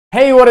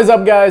Hey, what is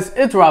up guys?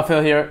 It's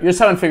Rafael here, your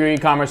 7-figure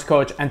e-commerce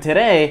coach, and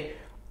today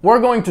we're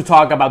going to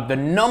talk about the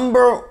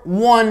number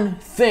one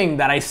thing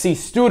that I see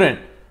student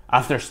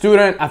after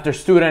student after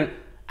student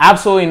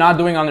absolutely not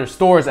doing on their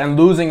stores and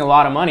losing a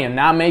lot of money and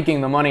not making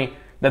the money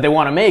that they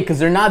want to make because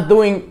they're not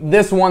doing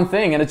this one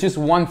thing, and it's just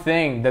one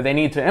thing that they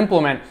need to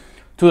implement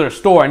to their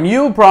store. And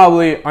you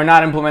probably are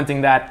not implementing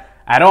that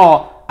at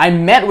all. I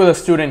met with a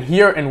student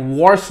here in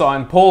Warsaw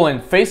in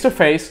Poland face to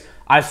face.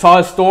 I saw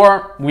his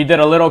store. We did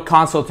a little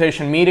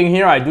consultation meeting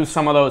here. I do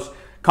some of those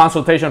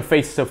consultation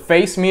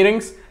face-to-face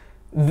meetings.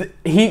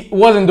 He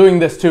wasn't doing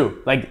this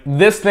too. Like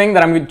this thing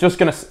that I'm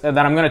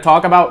gonna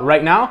talk about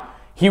right now,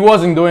 he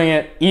wasn't doing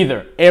it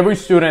either. Every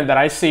student that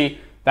I see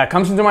that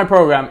comes into my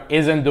program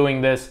isn't doing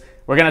this.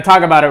 We're gonna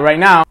talk about it right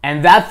now.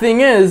 And that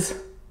thing is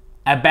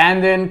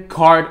abandoned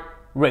cart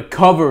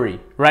recovery,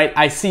 right?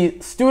 I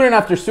see student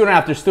after student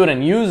after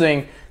student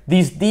using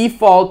these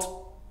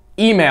default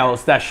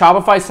emails that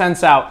Shopify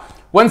sends out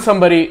when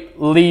somebody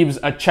leaves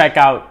a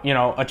checkout,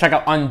 a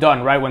checkout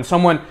undone, right? When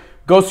someone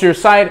goes to your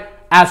site,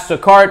 adds to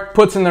cart,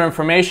 puts in their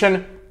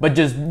information, but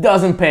just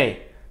doesn't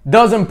pay,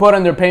 doesn't put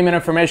in their payment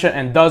information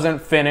and doesn't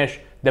finish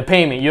the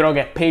payment. You don't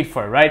get paid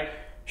for it, right?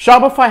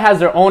 Shopify has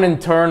their own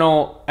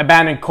internal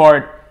abandoned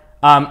cart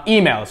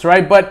emails,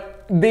 right?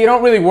 But they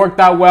don't really work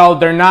that well.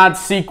 They're not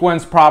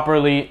sequenced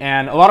properly.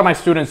 And a lot of my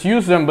students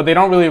use them, but they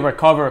don't really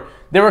recover.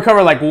 They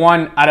recover like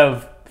 1 out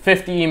of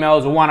 50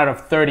 emails, 1 out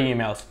of 30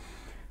 emails.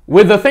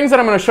 With the things that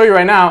I'm going to show you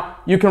right now,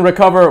 you can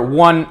recover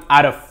 1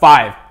 out of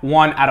 5,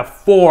 1 out of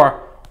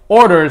 4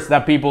 orders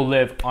that people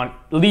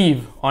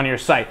leave on your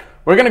site.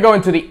 We're going to go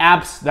into the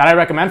apps that I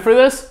recommend for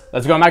this.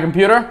 Let's go on my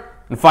computer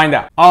and find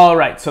out. All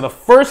right, so the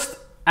first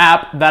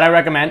app that I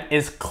recommend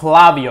is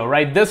Klaviyo,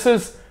 right? This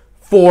is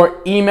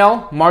for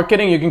email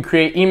marketing. You can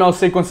create email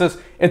sequences.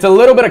 It's a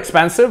little bit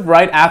expensive,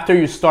 right? After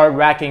you start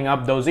racking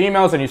up those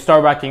emails and you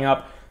start racking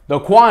up the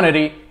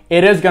quantity,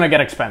 it is going to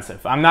get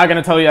expensive. I'm not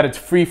going to tell you that it's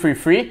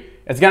free.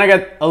 It's gonna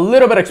get a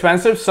little bit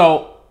expensive,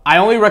 so I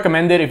only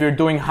recommend it if you're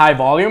doing high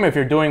volume. If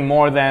you're doing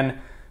more than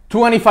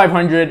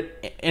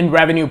 $2,500 in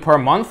revenue per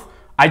month,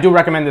 I do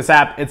recommend this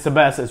app. It's the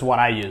best, it's what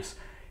I use.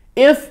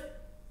 If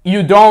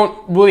you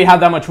don't really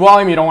have that much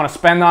volume, you don't wanna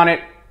spend on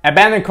it,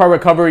 abandoned cart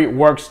recovery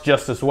works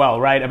just as well,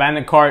 right?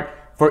 Abandoned cart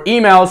for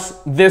emails,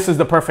 this is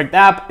the perfect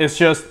app. It's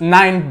just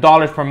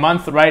 $9 per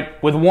month,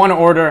 right? With one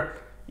order,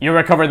 you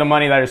recover the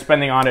money that you're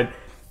spending on it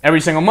every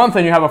single month,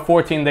 and you have a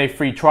 14-day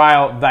free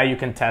trial that you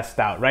can test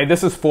out, right?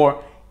 This is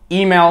for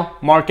email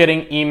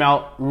marketing,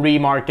 email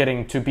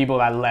remarketing to people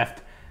that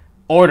left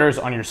orders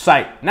on your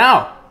site.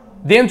 Now,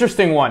 the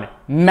interesting one,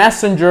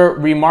 messenger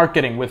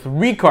remarketing with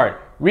Recart.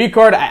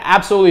 Recart, I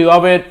absolutely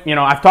love it.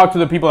 I've talked to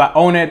the people that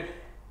own it,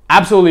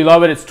 absolutely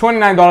love it. It's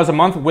 $29 a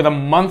month with a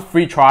month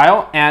free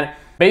trial. And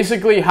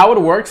basically how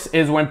it works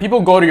is when people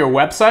go to your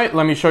website,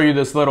 let me show you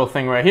this little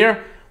thing right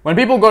here. When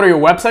people go to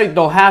your website,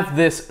 they'll have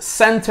this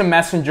send to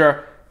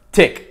messenger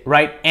tick,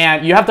 right?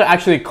 And you have to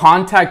actually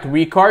contact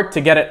Recart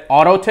to get it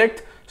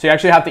auto-ticked. So you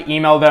actually have to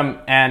email them,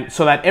 and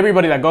so that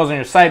everybody that goes on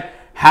your site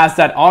has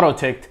that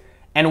auto-ticked.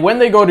 And when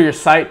they go to your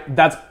site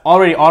that's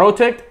already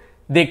auto-ticked,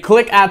 they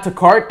click add to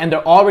cart and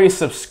they're already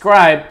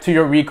subscribed to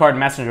your Recart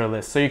messenger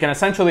list. So you can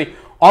essentially,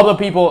 all the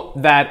people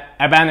that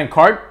abandon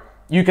cart,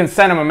 you can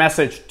send them a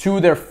message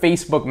to their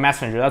Facebook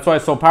Messenger. That's why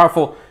it's so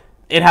powerful.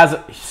 It has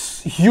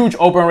huge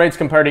open rates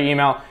compared to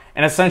email,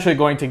 and essentially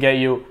going to get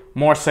you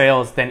more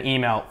sales than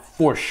email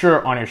for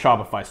sure on your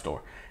Shopify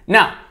store.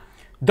 Now,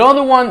 the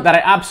other one that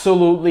I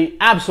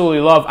absolutely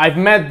love, I've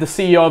met the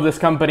CEO of this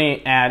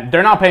company and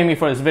they're not paying me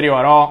for this video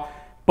at all,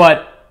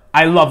 but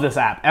I love this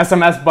app,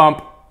 SMS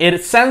Bump.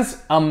 It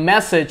sends a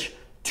message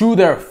to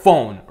their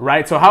phone,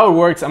 right? So how it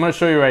works, I'm gonna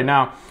show you right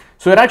now.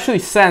 So it actually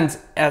sends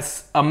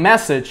as a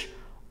message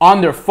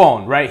on their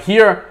phone, right?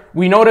 Here,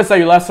 we notice that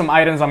you left some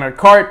items on your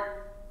cart.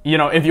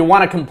 If you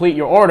wanna complete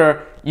your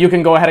order, you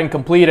can go ahead and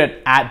complete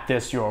it at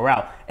this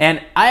URL.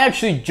 And I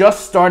actually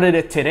just started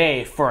it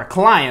today for a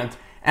client,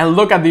 and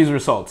look at these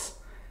results.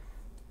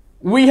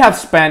 We have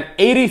spent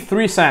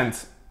 83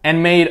 cents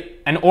and made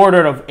an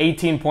order of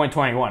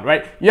 18.21,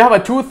 right? You have a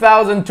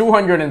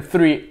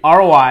 2,203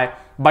 ROI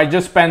by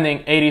just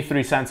spending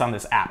 83 cents on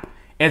this app.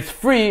 It's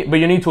free, but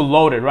you need to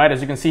load it, right?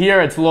 As you can see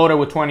here, it's loaded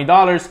with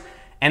 $20,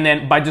 and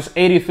then by just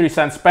 83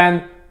 cents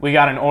spend, we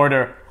got an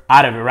order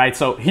out of it, right?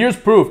 So here's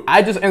proof.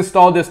 I just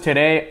installed this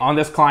today on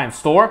this client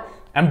store,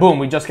 and boom,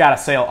 we just got a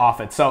sale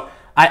off it. So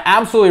I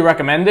absolutely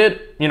recommend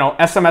it.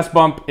 SMS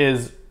Bump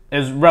is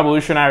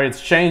revolutionary.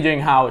 It's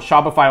changing how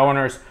Shopify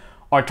owners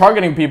are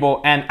targeting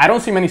people, and I don't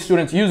see many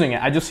students using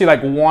it. I just see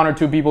like 1 or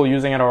 2 people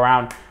using it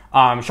around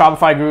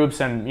Shopify groups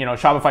and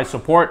Shopify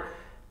support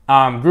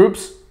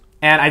groups,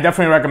 and I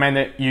definitely recommend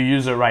that you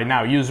use it right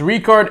now. Use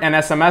Recart and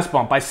SMS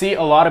Bump. I see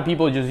a lot of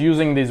people just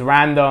using these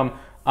random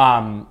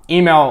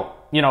email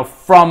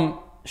from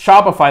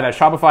Shopify that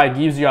Shopify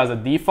gives you as a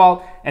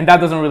default, and that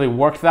doesn't really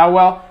work that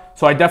well.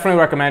 So I definitely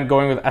recommend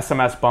going with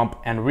SMS Bump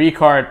and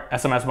Recart.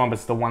 SMS Bump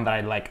is the one that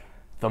I like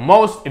the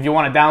most. If you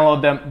want to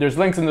download them, there's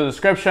links in the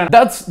description.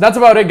 That's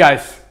about it,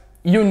 guys.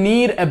 you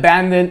need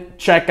abandoned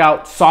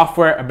checkout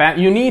software.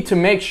 You need to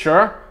make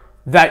sure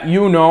that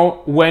you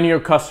know when your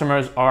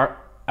customers are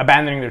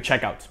abandoning their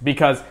checkouts,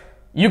 because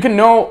you can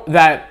know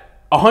that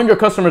 100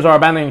 customers are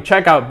abandoning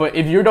checkout, but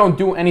if you don't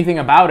do anything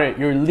about it,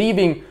 you're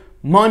leaving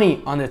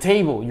money on the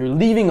table. You're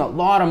leaving a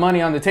lot of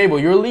money on the table.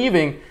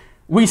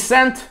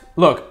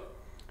 Look,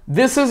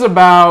 this is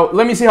about,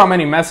 let me see how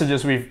many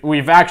messages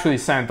we've actually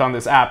sent on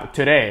this app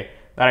today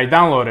that I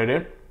downloaded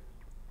it.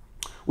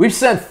 We've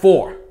sent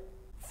four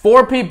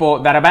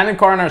people that abandoned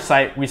cart on our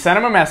site. We sent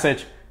them a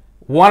message.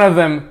 One of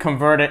them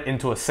converted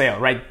into a sale,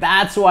 right?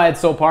 That's why it's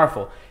so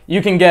powerful.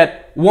 You can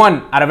get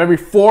one out of every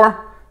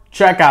four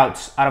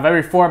checkouts, out of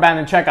every four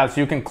abandoned checkouts,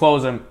 you can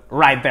close them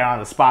right there on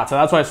the spot. So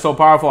that's why it's so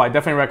powerful. I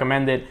definitely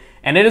recommend it.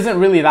 And it isn't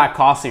really that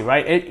costly,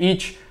 right?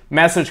 Each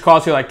message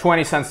costs you like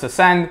 20 cents to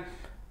send.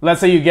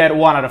 Let's say you get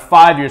one out of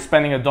five, you're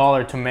spending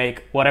 $1 to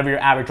make whatever your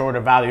average order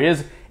value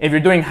is. If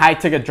you're doing high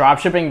ticket drop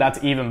shipping,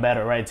 that's even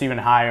better, right? It's even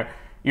higher.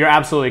 You're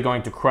absolutely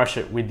going to crush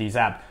it with these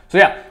apps. So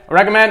yeah, I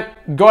recommend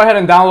go ahead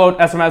and download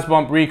SMS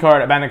Bump,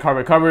 Recard, Abandoned Cart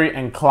Recovery,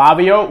 and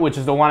Klaviyo, which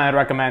is the one I'd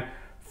recommend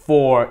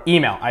for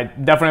email. I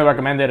definitely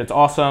recommend it. It's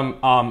awesome.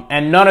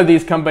 And none of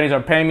these companies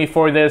are paying me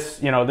for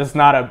this. You know, this is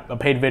not a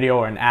paid video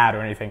or an ad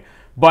or anything.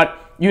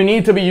 But you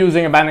need to be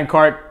using abandoned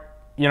cart,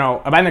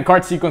 abandoned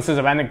cart sequences,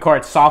 abandoned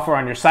cart software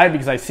on your site,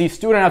 because I see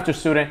student after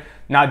student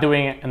not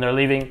doing it and they're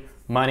leaving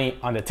money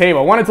on the table.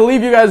 I wanted to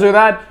leave you guys with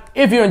that.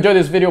 If you enjoyed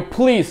this video,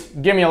 please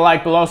give me a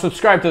like below,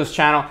 subscribe to this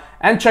channel,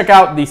 and check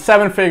out the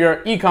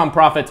 7-figure ecom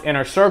profits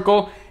inner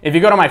circle. If you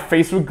go to my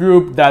Facebook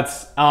group,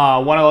 that's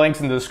one of the links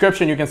in the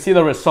description. You can see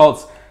the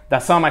results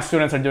that some of my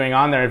students are doing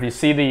on there. If you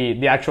see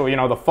the actual,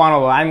 the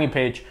funnel, the landing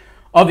page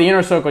of the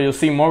inner circle, you'll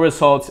see more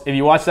results. If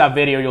you watch that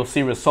video, you'll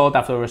see result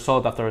after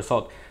result after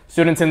result.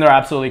 Students in there are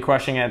absolutely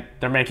crushing it.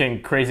 They're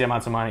making crazy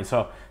amounts of money.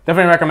 So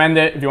definitely recommend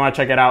it. If you want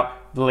to check it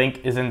out, the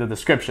link is in the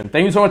description.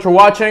 Thank you so much for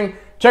watching.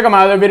 Check out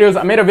my other videos.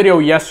 I made a video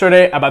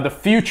yesterday about the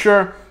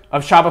future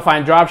of Shopify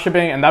and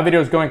dropshipping, and that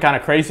video is going kind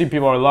of crazy.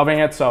 People are loving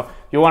it. So if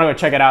you want to go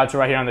check it out, it's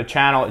right here on the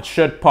channel. It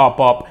should pop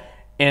up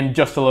in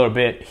just a little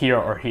bit here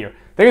or here.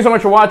 Thank you so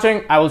much for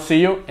watching. I will see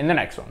you in the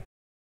next one.